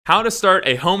How to start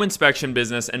a home inspection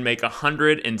business and make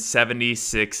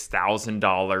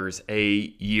 $176,000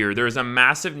 a year. There's a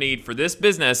massive need for this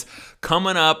business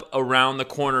coming up around the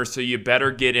corner, so you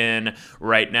better get in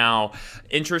right now.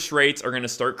 Interest rates are going to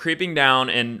start creeping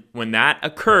down, and when that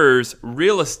occurs,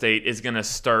 real estate is going to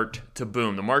start to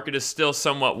boom. The market is still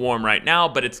somewhat warm right now,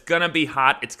 but it's going to be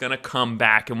hot. It's going to come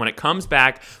back, and when it comes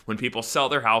back, when people sell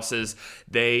their houses,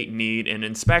 they need an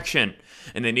inspection,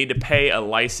 and they need to pay a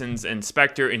licensed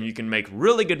inspector, and you can make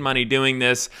really good money doing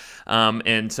this.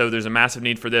 And so there's a massive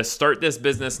need for this. Start this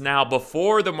business now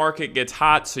before the market gets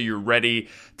hot so you're ready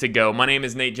to go. My name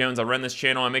is Nate Jones. I run this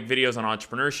channel. I make videos on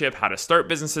entrepreneurship, how to start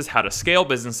businesses, how to scale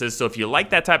businesses. So if you like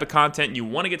that type of content and you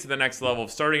want to get to the next level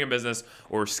of starting a business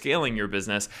or scaling your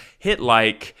business, hit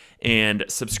like and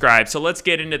subscribe. So let's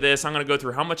get into this. I'm going to go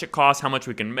through how much it costs, how much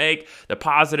we can make, the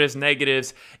positives,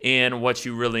 negatives, and what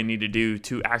you really need to do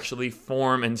to actually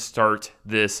form and start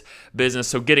this business.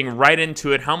 So getting right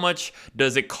into it, how much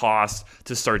does it cost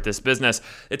to start this business?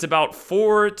 It's about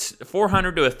 $400 to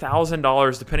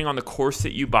 $1,000 depending on the course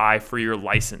that you buy for your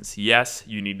license. Yes,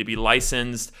 you need to be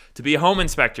licensed to be a home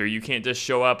inspector. You can't just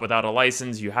show up without a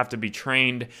license. You have to be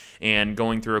trained, and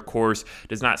going through a course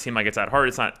does not seem like it's that hard.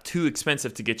 It's not too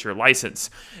expensive to get your license.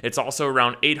 It's also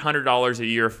around $800 a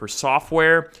year for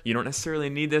software. You don't necessarily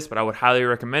need this, but I would highly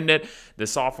recommend it. The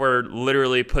software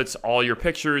literally puts all your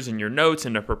pictures and your notes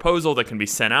in a proposal that can be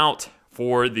sent out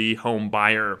for the home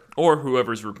buyer or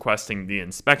whoever's requesting the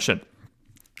inspection.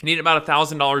 You need about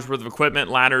 $1,000 worth of equipment,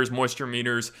 ladders, moisture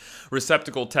meters,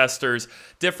 receptacle testers,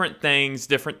 different things,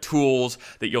 different tools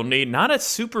that you'll need. Not a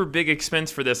super big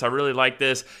expense for this. I really like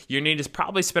this. You need to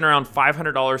probably spend around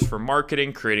 $500 for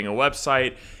marketing, creating a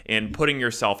website, and putting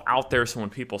yourself out there so when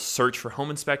people search for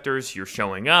home inspectors, you're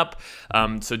showing up.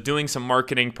 So doing some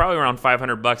marketing, probably around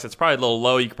 $500. That's probably a little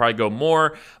low. You could probably go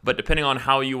more, but depending on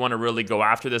how you want to really go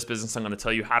after this business, I'm going to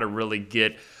tell you how to really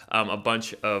get a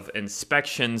bunch of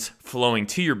inspections flowing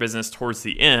to your business towards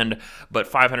the end, but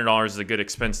 $500 is a good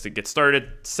expense to get started.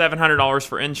 $700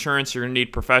 for insurance. You're going to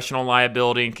need professional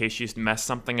liability in case you mess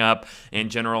something up,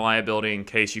 and general liability in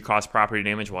case you cause property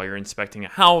damage while you're inspecting a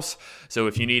house. So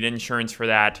if you need insurance for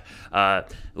that,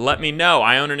 let me know.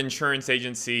 I own an insurance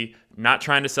agency. Not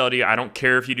trying to sell to you. I don't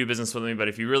care if you do business with me, but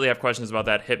if you really have questions about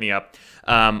that, hit me up.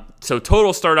 So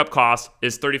total startup cost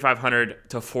is $3,500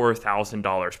 to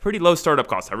 $4,000. Pretty low startup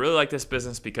cost. I really like this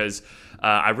business because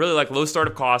I really like low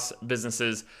startup cost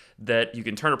businesses that you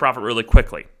can turn a profit really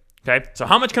quickly. Okay, so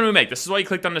how much can we make? This is why you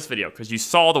clicked on this video, because you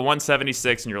saw the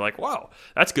 176 and you're like, whoa,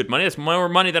 that's good money. That's more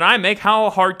money than I make. How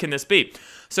hard can this be?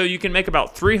 So you can make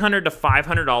about $300 to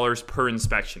 $500 per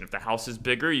inspection. If the house is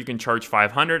bigger, you can charge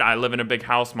 $500. I live in a big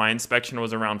house. My inspection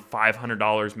was around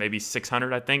 $500, maybe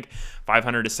 $600, I think.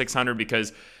 $500 to $600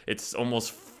 because it's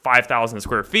almost 5,000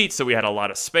 square feet, so we had a lot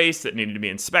of space that needed to be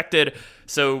inspected.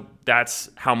 So that's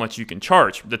how much you can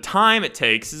charge. The time it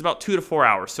takes is about 2 to 4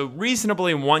 hours. So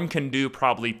reasonably, one can do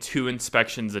probably 2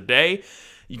 inspections a day.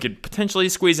 You could potentially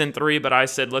squeeze in 3, but I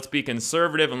said let's be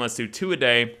conservative and let's do 2 a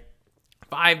day.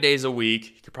 5 days a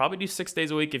week. You could probably do 6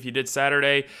 days a week if you did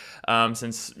Saturday,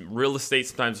 since real estate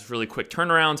sometimes is really quick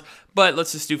turnarounds, but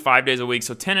let's just do 5 days a week.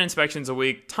 So 10 inspections a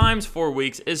week times 4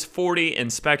 weeks is 40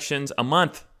 inspections a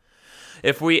month.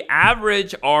 If we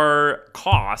average our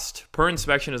cost per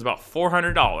inspection is about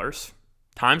 $400,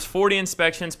 times 40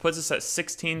 inspections puts us at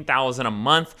 $16,000 a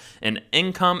month in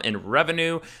income and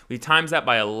revenue. We times that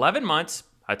by 11 months.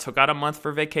 I took out a month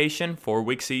for vacation, 4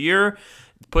 weeks a year.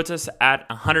 Puts us at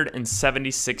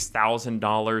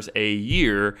 $176,000 a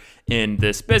year in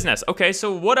this business. Okay,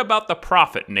 so what about the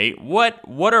profit, Nate? What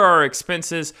are our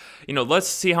expenses? Let's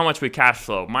see how much we cash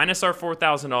flow. Minus our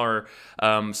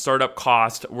 $4,000 startup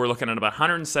cost, we're looking at about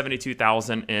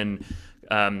 $172,000 in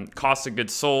cost of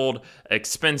goods sold,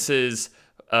 expenses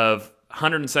of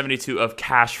 $172 of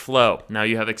cash flow. Now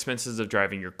you have expenses of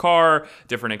driving your car,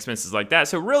 different expenses like that.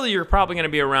 So really you're probably going to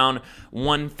be around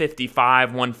 $155,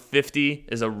 $150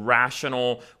 is a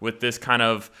rational with this kind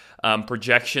of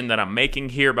projection that I'm making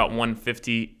here, about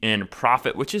 $150 in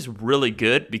profit, which is really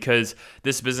good because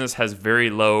this business has very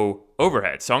low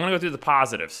overhead. So I'm going to go through the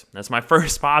positives. That's my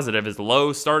first positive is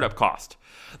low startup cost.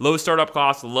 Low startup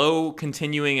costs, low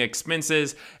continuing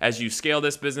expenses. As you scale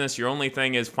this business, your only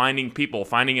thing is finding people,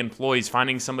 finding employees,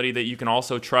 finding somebody that you can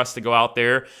also trust to go out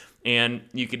there, and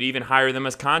you could even hire them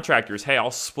as contractors. Hey,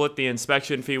 I'll split the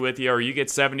inspection fee with you, or you get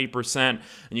 70%, and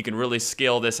you can really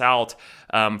scale this out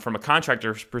from a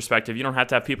contractor's perspective. You don't have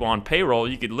to have people on payroll.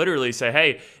 You could literally say,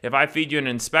 hey, if I feed you an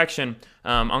inspection,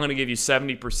 I'm going to give you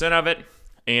 70% of it.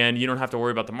 and you don't have to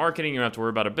worry about the marketing. You don't have to worry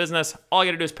about a business. All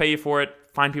you got to do is pay you for it.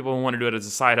 Find people who want to do it as a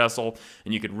side hustle,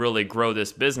 and you could really grow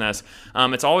this business.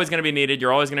 It's always going to be needed.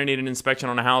 You're always going to need an inspection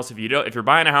on a house. If you're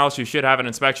buying a house, you should have an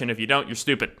inspection. If you don't, you're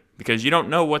stupid, because you don't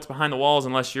know what's behind the walls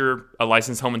unless you're a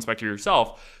licensed home inspector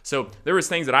yourself. So there was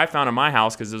things that I found in my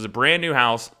house, because it was a brand new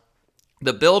house.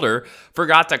 The builder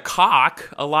forgot to caulk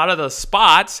a lot of the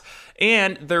spots,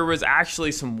 and there was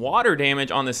actually some water damage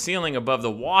on the ceiling above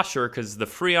the washer because the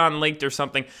Freon leaked or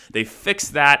something. They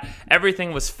fixed that.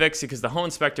 Everything was fixed because the home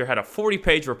inspector had a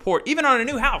 40-page report, even on a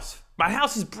new house. My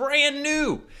house is brand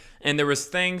new. And there was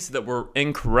things that were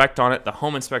incorrect on it. The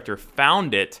home inspector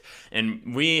found it,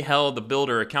 and we held the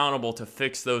builder accountable to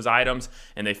fix those items,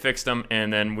 and they fixed them,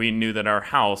 and then we knew that our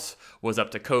house was up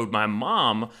to code. My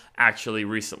mom actually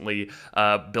recently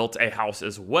built a house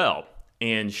as well,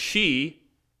 and the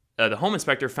home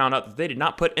inspector found out that they did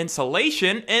not put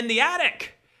insulation in the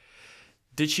attic.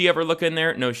 Did she ever look in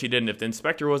there? No, she didn't. If the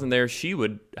inspector wasn't there, she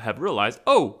would have realized,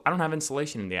 oh, I don't have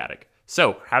insulation in the attic.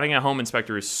 So having a home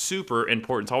inspector is super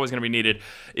important. It's always going to be needed.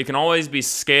 It can always be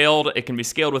scaled. It can be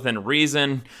scaled within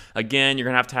reason. Again,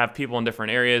 you're going to have people in different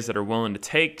areas that are willing to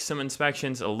take some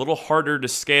inspections. A little harder to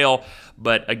scale,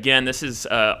 but again, this is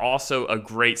also a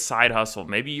great side hustle.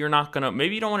 Maybe you don't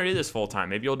want to do this full time.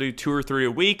 Maybe you'll do 2 or 3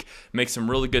 a week, make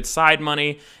some really good side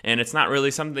money, and it's not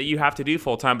really something that you have to do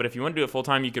full time. But if you want to do it full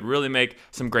time, you could really make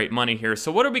some great money here.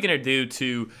 So what are we going to do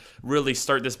to really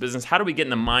start this business? How do we get in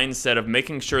the mindset of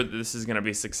making sure that this is going to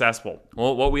be successful?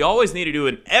 Well, what we always need to do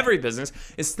in every business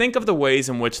is think of the ways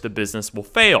in which the business will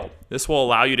fail. This will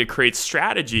allow you to create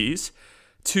strategies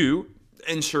to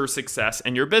ensure success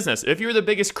in your business. If you're the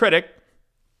biggest critic,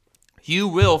 you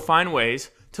will find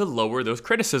ways to lower those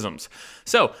criticisms.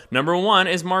 So, number 1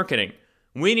 is marketing.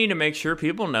 We need to make sure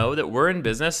people know that we're in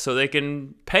business so they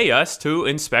can pay us to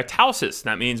inspect houses.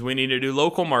 That means we need to do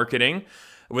local marketing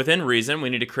within reason. We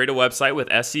need to create a website with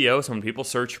SEO, so when people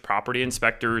search property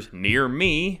inspectors near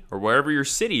me or wherever your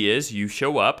city is, you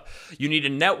show up. You need to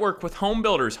network with home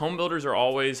builders. Home builders are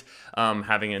always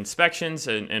having inspections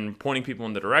and pointing people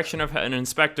in the direction of an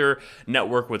inspector.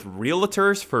 Network with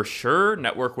realtors for sure.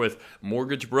 Network with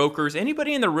mortgage brokers.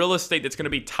 Anybody in the real estate that's going to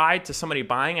be tied to somebody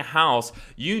buying a house,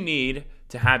 you need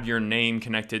to have your name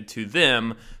connected to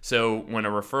them, so when a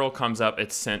referral comes up,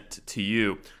 it's sent to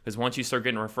you. Because once you start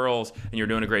getting referrals and you're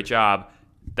doing a great job,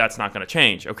 that's not going to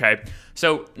change, okay?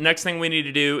 So next thing we need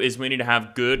to do is we need to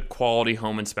have good quality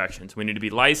home inspections. We need to be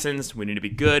licensed. We need to be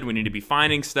good. We need to be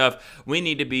finding stuff. We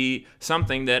need to be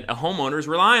something that a homeowner is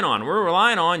relying on. We're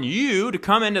relying on you to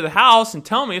come into the house and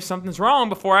tell me if something's wrong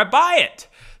before I buy it.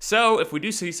 So if we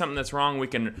do see something that's wrong, we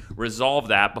can resolve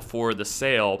that before the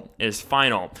sale is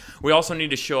final. We also need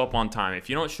to show up on time.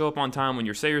 If you don't show up on time when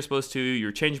you say you're supposed to,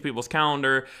 you're changing people's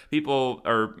calendar, people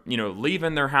are,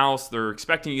 leaving their house, they're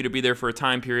expecting you to be there for a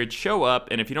time period, show up,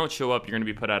 and if you don't show up, you're going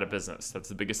to be put out of business. That's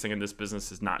the biggest thing in this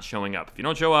business, is not showing up. If you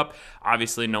don't show up,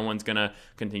 obviously no one's going to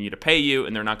continue to pay you,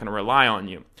 and they're not going to rely on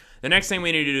you. The next thing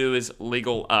we need to do is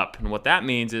legal up, and what that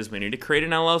means is we need to create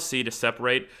an LLC to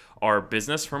separate our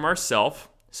business from ourselves.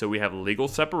 So we have legal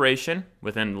separation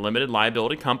within limited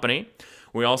liability company.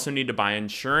 We also need to buy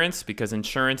insurance, because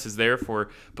insurance is there for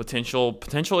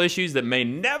potential issues that may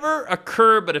never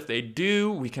occur, but if they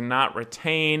do, we cannot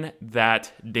retain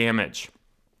that damage.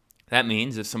 That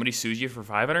means if somebody sues you for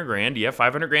 500 grand, you have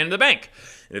 500 grand in the bank.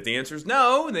 And if the answer is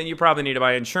no, then you probably need to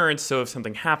buy insurance, so if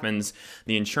something happens,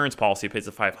 the insurance policy pays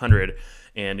the 500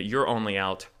 and you're only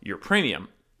out your premium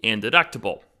and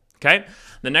deductible. Okay.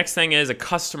 The next thing is a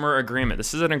customer agreement.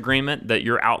 This is an agreement that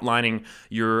you're outlining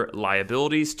your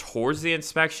liabilities towards the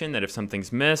inspection, that if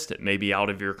something's missed, it may be out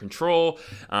of your control,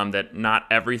 that not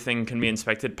everything can be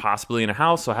inspected possibly in a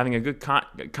house. So having a good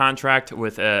contract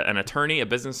with an attorney, a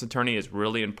business attorney, is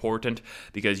really important,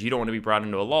 because you don't want to be brought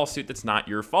into a lawsuit that's not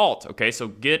your fault. Okay. So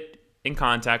get in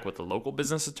contact with the local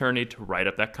business attorney to write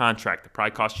up that contract. It probably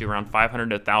costs you around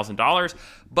 $500 to $1,000,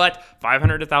 but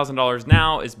 $500 to $1,000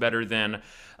 now is better than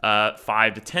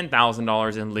 $5,000 to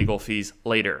 $10,000 in legal fees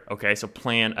later. Okay, so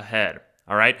plan ahead.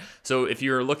 All right, so if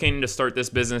you're looking to start this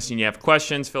business and you have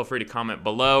questions, feel free to comment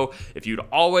below.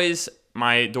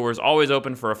 My door is always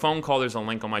open for a phone call. There's a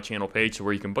link on my channel page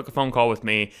where you can book a phone call with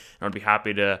me, and I'd be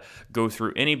happy to go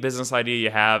through any business idea you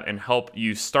have and help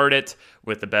you start it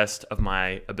with the best of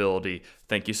my ability.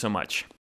 Thank you so much.